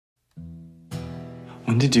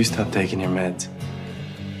When did you stop taking your meds?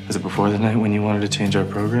 Was it before the night when you wanted to change our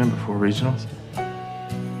program before regionals?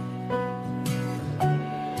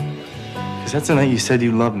 Because that's the night you said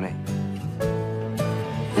you loved me.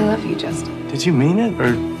 I love you, Justin. Did you mean it,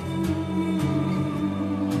 or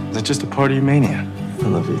was it just a part of your mania? I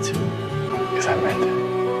love you too. Because I meant it.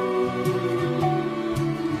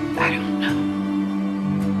 I don't know.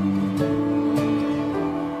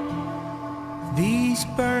 These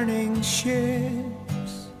burning ships,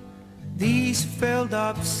 these filled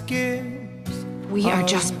up skips. We are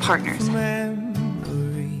just partners.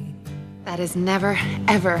 Memory. That is never,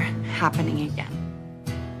 ever happening again.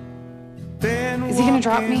 Been Is he gonna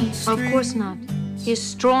drop me? Of course not. He's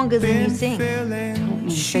stronger than you think. I don't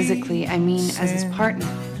mean physically, I mean as his partner.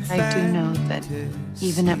 I do know that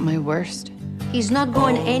even at my worst, He's not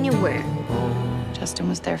going anywhere. Justin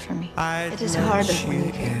was there for me. It is harder when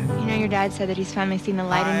you care. You know, your dad said that he's finally seen the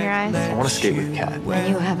light in your eyes. I want to skate with Kat. And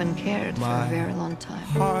you haven't cared for a very long time.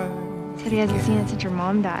 He said he hasn't seen it since your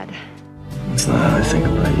mom died. That's not how I think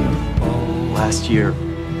about you. Last year,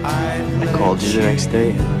 I called you the next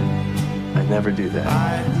day. I'd never do that.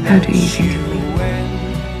 How do you think of me?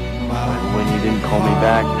 When you didn't call me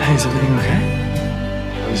back. Hey, is everything okay?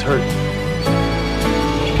 I was hurt.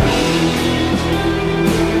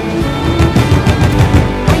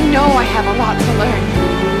 I know I have a lot to learn.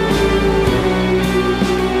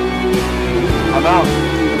 I'm out.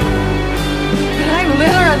 But I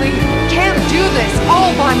literally can't do this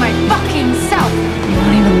all by my fucking self. You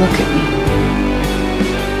won't even look at me.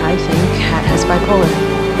 I think Kat has bipolar.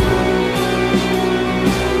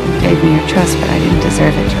 You gave me your trust, but I didn't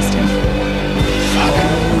deserve it, Justin. Fuck.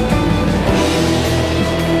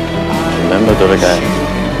 Remember the other guy?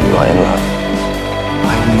 You are in love.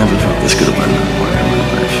 I've never felt this good about another boy in my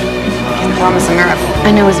life. Can't promise a miracle.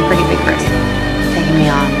 I know it was a pretty big risk, taking me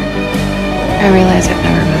on. I realize I've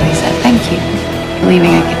never really said thank you,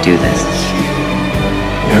 believing I could do this.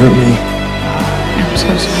 You hurt me. I'm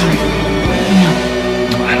so sorry.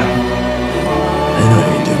 I know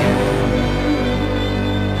you do.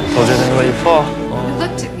 Told you I'd never let you fall. You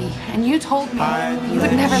looked at me and you told me you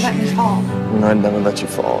would never let me fall. No, I'd never let you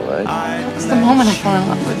fall, right? That was the moment I fell in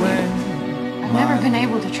love with you. I've never been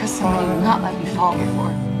able to trust somebody and not let me fall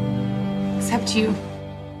before. Except you.